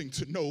interesting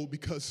to know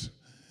because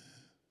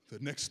the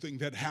next thing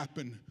that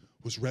happened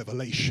was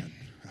revelation.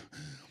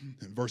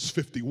 In verse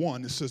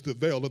 51, it says the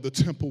veil of the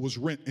temple was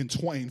rent in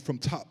twain from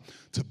top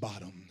to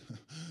bottom.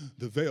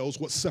 The veil is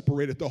what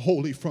separated the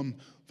holy from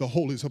the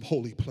holies of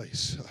holy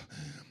place.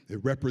 It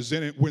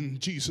represented when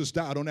Jesus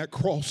died on that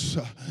cross,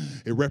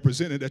 it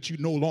represented that you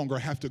no longer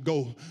have to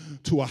go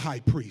to a high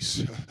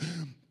priest,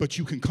 but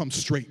you can come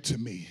straight to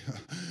me.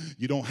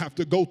 You don't have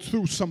to go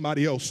through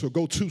somebody else or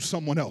go to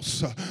someone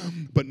else,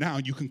 but now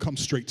you can come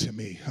straight to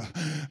me.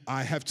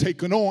 I have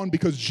taken on,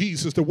 because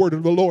Jesus, the word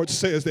of the Lord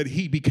says that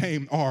he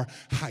became our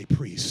high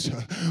priest.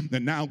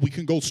 And now we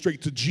can go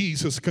straight to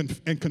Jesus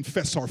and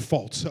confess our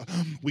faults.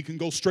 We can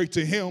go straight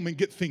to him and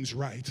get things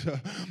right.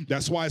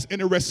 That's why it's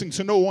interesting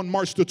to know on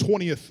March the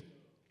 20th,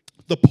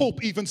 the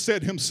Pope even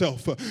said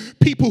himself,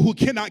 people who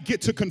cannot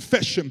get to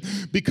confession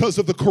because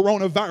of the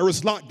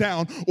coronavirus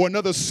lockdown or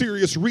another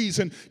serious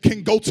reason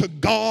can go to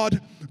God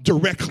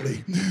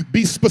directly.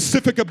 Be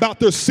specific about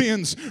their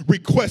sins,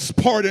 request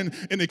pardon,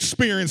 and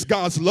experience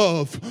God's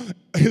love,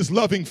 his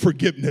loving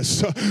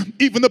forgiveness.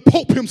 Even the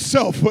Pope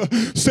himself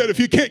said, if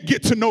you can't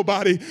get to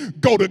nobody,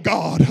 go to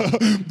God.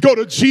 Go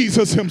to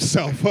Jesus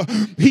himself.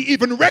 He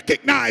even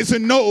recognizes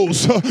and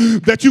knows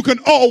that you can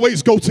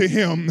always go to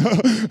him.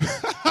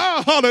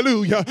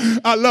 Hallelujah.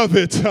 I love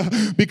it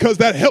because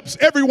that helps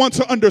everyone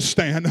to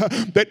understand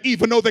that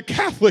even though the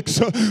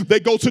Catholics, they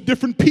go to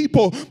different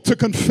people to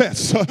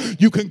confess,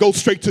 you can go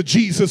straight to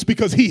Jesus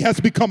because he has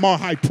become our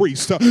high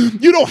priest.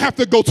 You don't have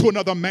to go to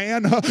another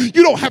man.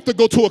 You don't have to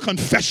go to a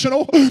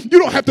confessional. You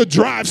don't have to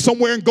drive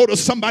somewhere and go to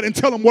somebody and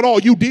tell them what all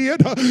you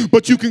did,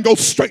 but you can go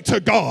straight to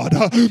God.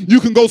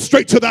 You can go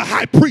straight to the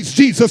high priest,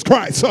 Jesus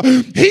Christ.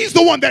 He's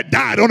the one that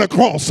died on the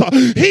cross.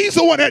 He's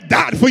the one that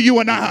died for you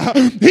and I.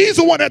 He's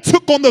the one that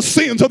took on the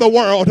sins of the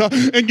world,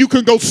 and you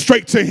can go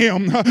straight to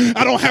him.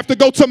 I don't have to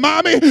go to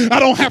mommy. I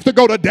don't have to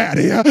go to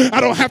daddy.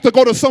 I don't have to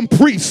go to some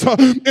priest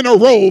in a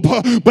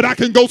robe, but I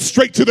can go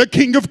straight to the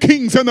King of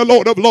Kings and the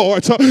Lord of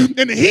Lords,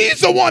 and he's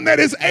the one that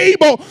is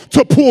able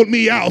to pull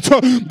me out.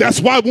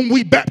 That's why when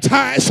we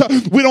baptize,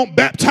 we don't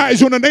baptize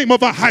you in the name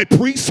of a high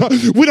priest.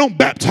 We don't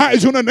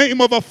baptize you in the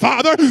name of a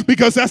father,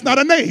 because that's not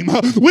a name.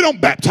 We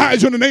don't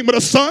baptize you in the name of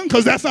the Son,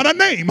 because that's not a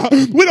name.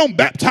 We don't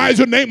baptize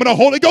you in the name of the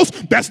Holy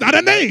Ghost. That's not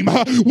a name.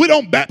 We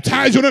don't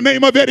baptize you in the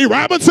name of Eddie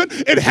Robinson.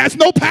 It has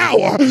no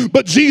power.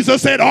 But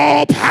Jesus said,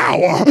 all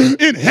power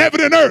in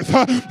heaven and earth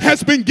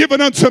has been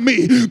given unto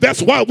me.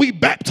 That's why we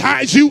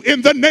baptize you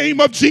in the name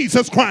of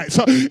Jesus Christ.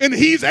 And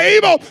he's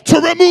able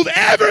to remove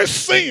every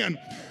sin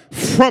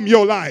from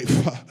your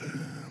life.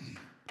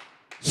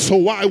 So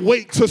why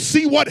wait to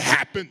see what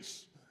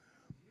happens?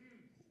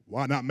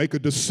 Why not make a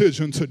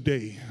decision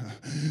today?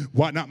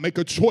 Why not make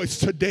a choice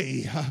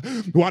today?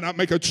 Why not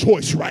make a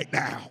choice right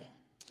now?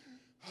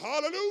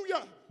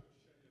 Hallelujah.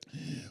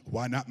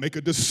 Why not make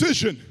a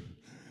decision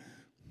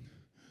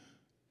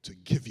to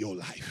give your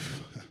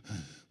life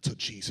to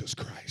Jesus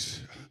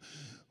Christ?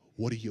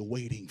 What are you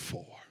waiting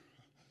for?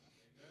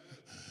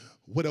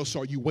 What else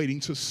are you waiting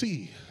to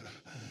see?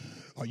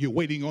 Are you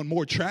waiting on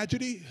more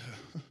tragedy?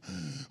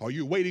 Are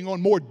you waiting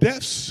on more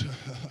deaths?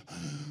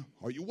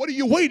 What are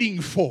you waiting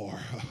for?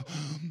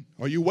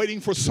 Are you waiting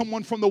for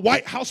someone from the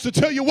White House to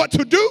tell you what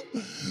to do?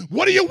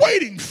 What are you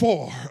waiting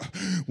for?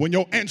 When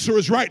your answer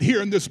is right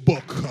here in this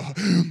book.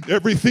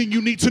 Everything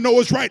you need to know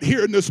is right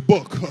here in this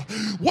book.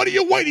 What are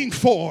you waiting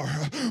for?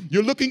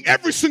 You're looking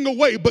every single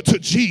way but to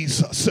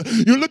Jesus.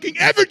 You're looking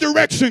every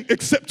direction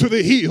except to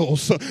the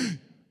hills.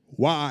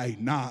 Why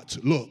not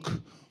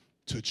look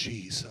to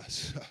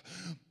Jesus?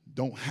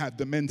 Don't have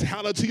the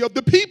mentality of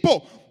the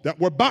people that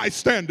were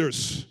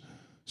bystanders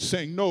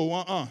saying,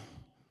 no,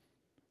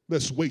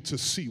 let's wait to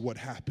see what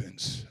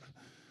happens.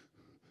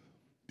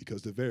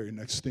 Because the very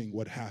next thing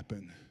what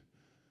happened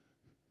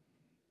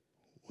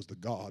was the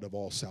God of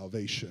all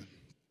salvation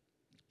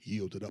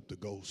yielded up the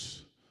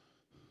ghost.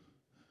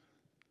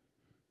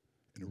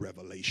 In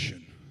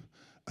Revelation,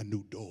 a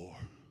new door,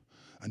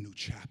 a new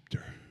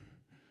chapter,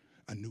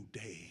 a new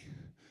day,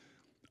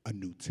 a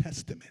New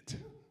Testament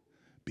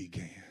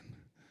began.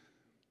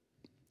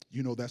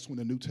 You know that's when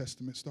the New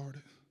Testament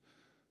started?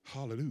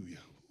 Hallelujah.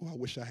 Oh, I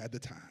wish I had the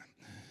time.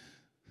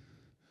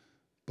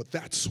 But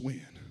that's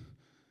when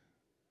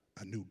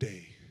a new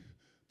day,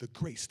 the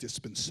grace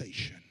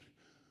dispensation,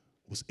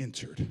 was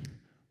entered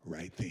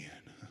right then.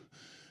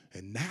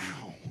 And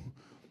now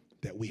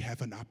that we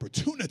have an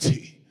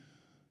opportunity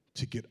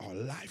to get our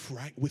life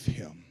right with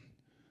him,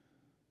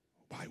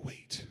 why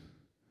wait?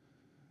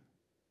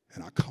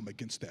 And I come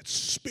against that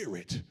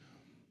spirit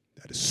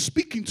that is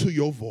speaking to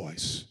your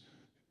voice,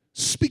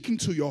 speaking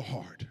to your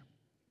heart,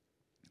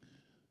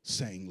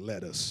 saying,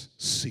 let us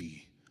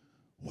see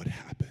what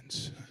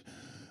happens.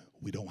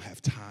 We don't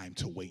have time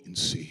to wait and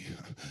see.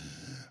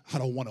 I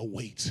don't want to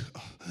wait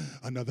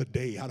another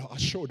day. I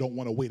sure don't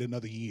want to wait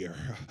another year.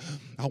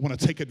 I want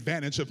to take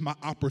advantage of my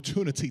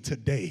opportunity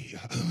today.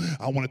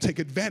 I want to take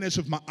advantage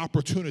of my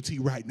opportunity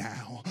right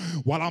now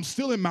while I'm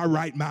still in my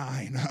right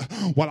mind,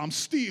 while I'm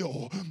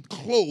still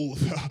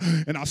clothed,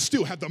 and I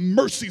still have the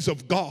mercies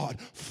of God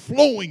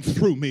flowing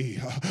through me.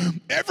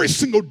 Every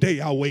single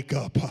day I wake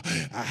up,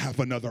 I have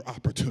another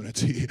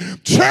opportunity.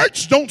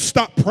 Church, don't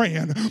stop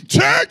praying.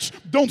 Church,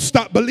 don't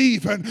stop believing.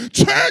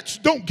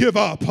 Church, don't give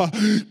up.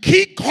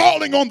 Keep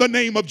calling on the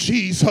name of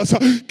Jesus.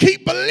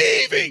 Keep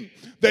believing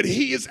that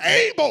he is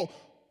able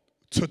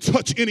to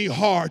touch any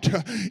heart,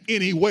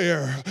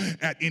 anywhere,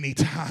 at any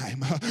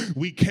time.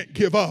 We can't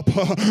give up.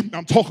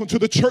 I'm talking to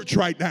the church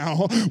right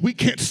now. We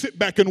can't sit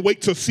back and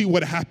wait to see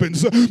what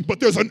happens. But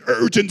there's an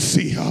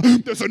urgency.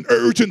 There's an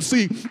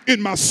urgency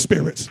in my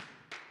spirit.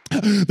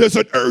 There's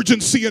an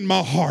urgency in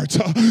my heart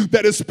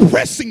that is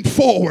pressing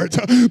forward,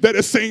 that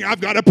is saying,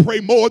 I've got to pray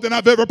more than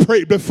I've ever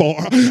prayed before.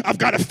 I've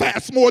got to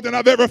fast more than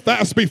I've ever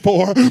fasted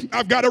before.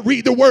 I've got to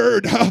read the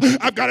word.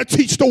 I've got to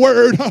teach the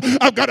word.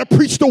 I've got to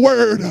preach the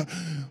word.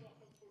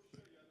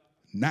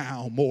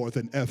 Now more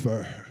than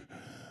ever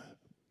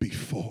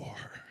before.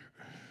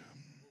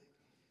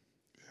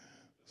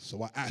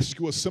 So I ask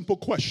you a simple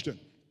question.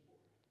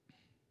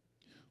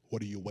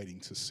 What are you waiting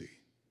to see?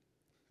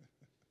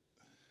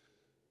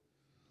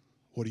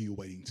 What are you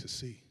waiting to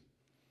see?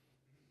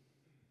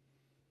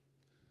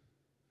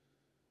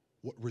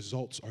 What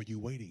results are you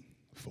waiting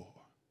for?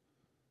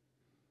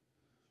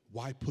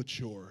 Why put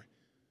your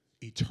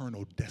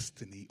eternal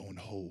destiny on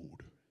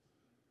hold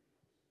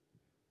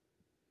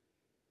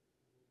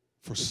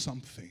for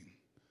something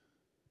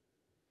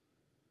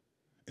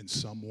and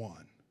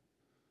someone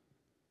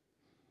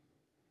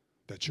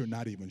that you're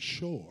not even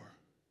sure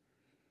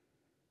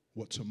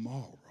what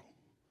tomorrow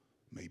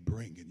may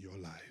bring in your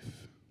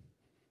life?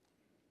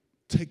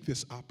 Take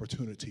this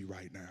opportunity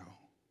right now.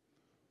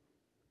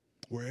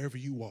 Wherever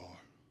you are,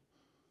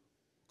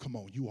 come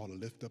on, you ought to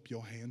lift up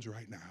your hands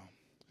right now.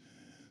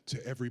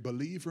 To every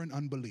believer and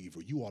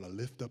unbeliever, you ought to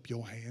lift up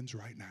your hands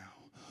right now.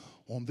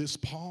 On this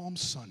Palm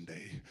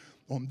Sunday,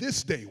 on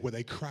this day where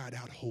they cried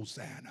out,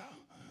 Hosanna,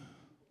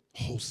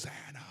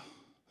 Hosanna,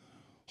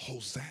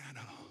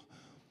 Hosanna.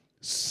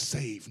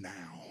 Save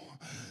now,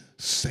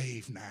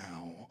 save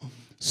now,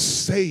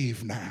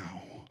 save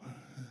now.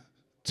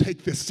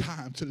 Take this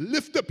time to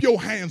lift up your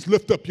hands,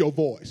 lift up your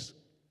voice.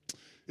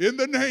 In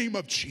the name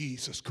of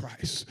Jesus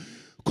Christ,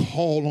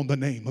 call on the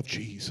name of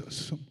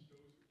Jesus.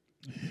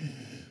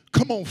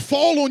 Come on,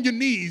 fall on your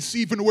knees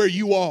even where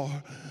you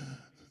are.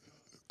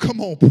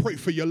 Come on, pray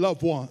for your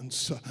loved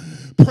ones.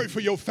 Pray for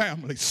your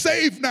family.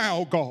 Save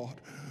now,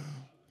 God.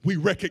 We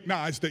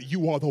recognize that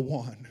you are the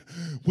one.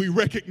 We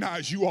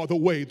recognize you are the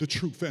way, the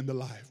truth, and the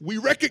life. We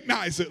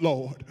recognize it,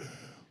 Lord,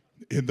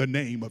 in the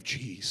name of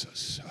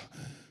Jesus.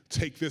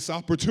 Take this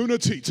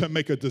opportunity to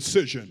make a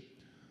decision,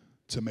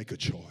 to make a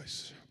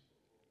choice.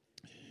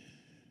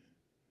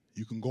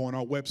 You can go on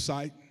our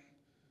website.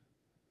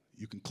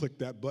 You can click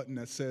that button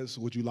that says,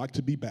 would you like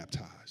to be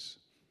baptized?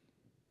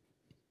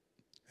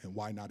 And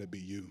why not it be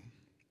you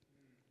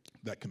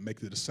that can make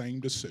the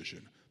same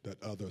decision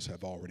that others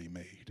have already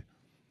made?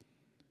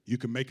 You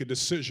can make a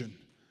decision,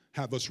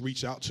 have us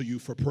reach out to you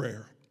for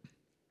prayer.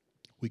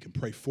 We can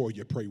pray for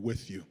you, pray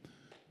with you.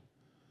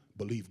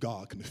 Believe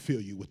God can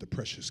fill you with the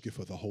precious gift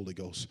of the Holy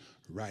Ghost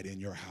right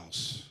in your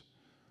house.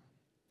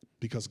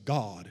 Because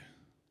God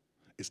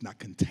is not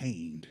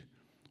contained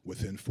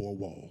within four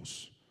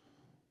walls.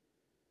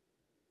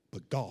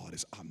 But God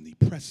is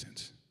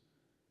omnipresent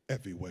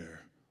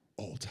everywhere,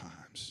 all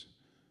times.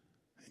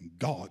 And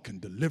God can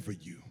deliver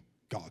you.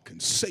 God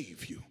can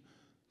save you.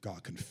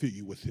 God can fill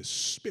you with his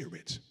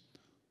spirit.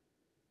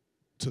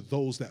 To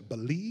those that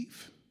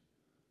believe,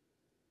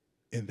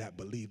 and that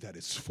believe that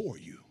it's for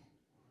you.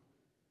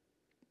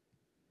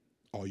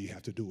 All you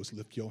have to do is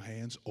lift your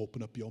hands,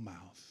 open up your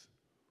mouth,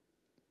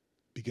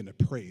 begin to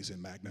praise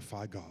and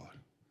magnify God,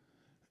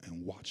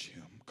 and watch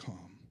him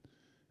come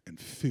and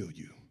fill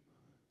you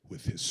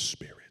with his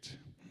spirit.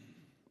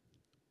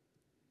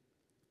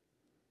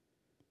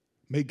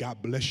 May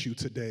God bless you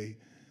today.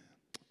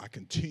 I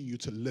continue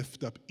to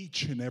lift up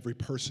each and every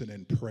person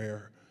in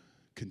prayer.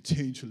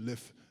 Continue to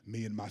lift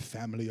me and my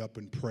family up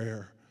in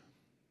prayer.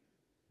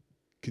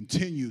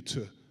 Continue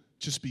to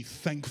just be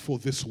thankful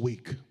this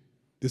week,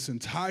 this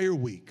entire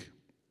week,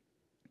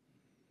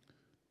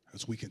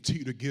 as we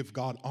continue to give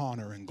God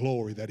honor and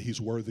glory that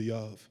he's worthy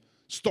of.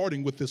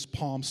 Starting with this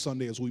Palm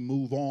Sunday as we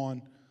move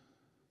on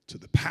to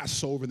the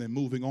Passover, and then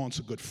moving on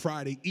to Good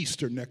Friday,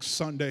 Easter next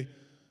Sunday.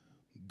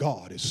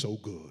 God is so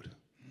good.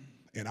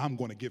 And I'm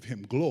going to give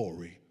him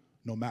glory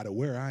no matter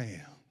where I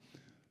am,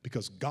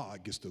 because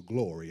God gets the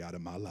glory out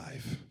of my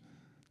life.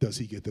 Does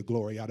he get the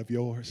glory out of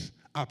yours?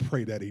 I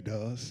pray that he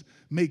does.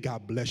 May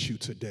God bless you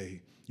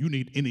today. You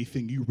need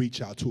anything, you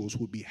reach out to us.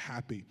 We'll be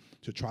happy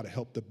to try to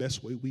help the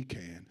best way we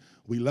can.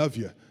 We love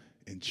you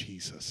in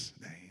Jesus'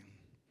 name.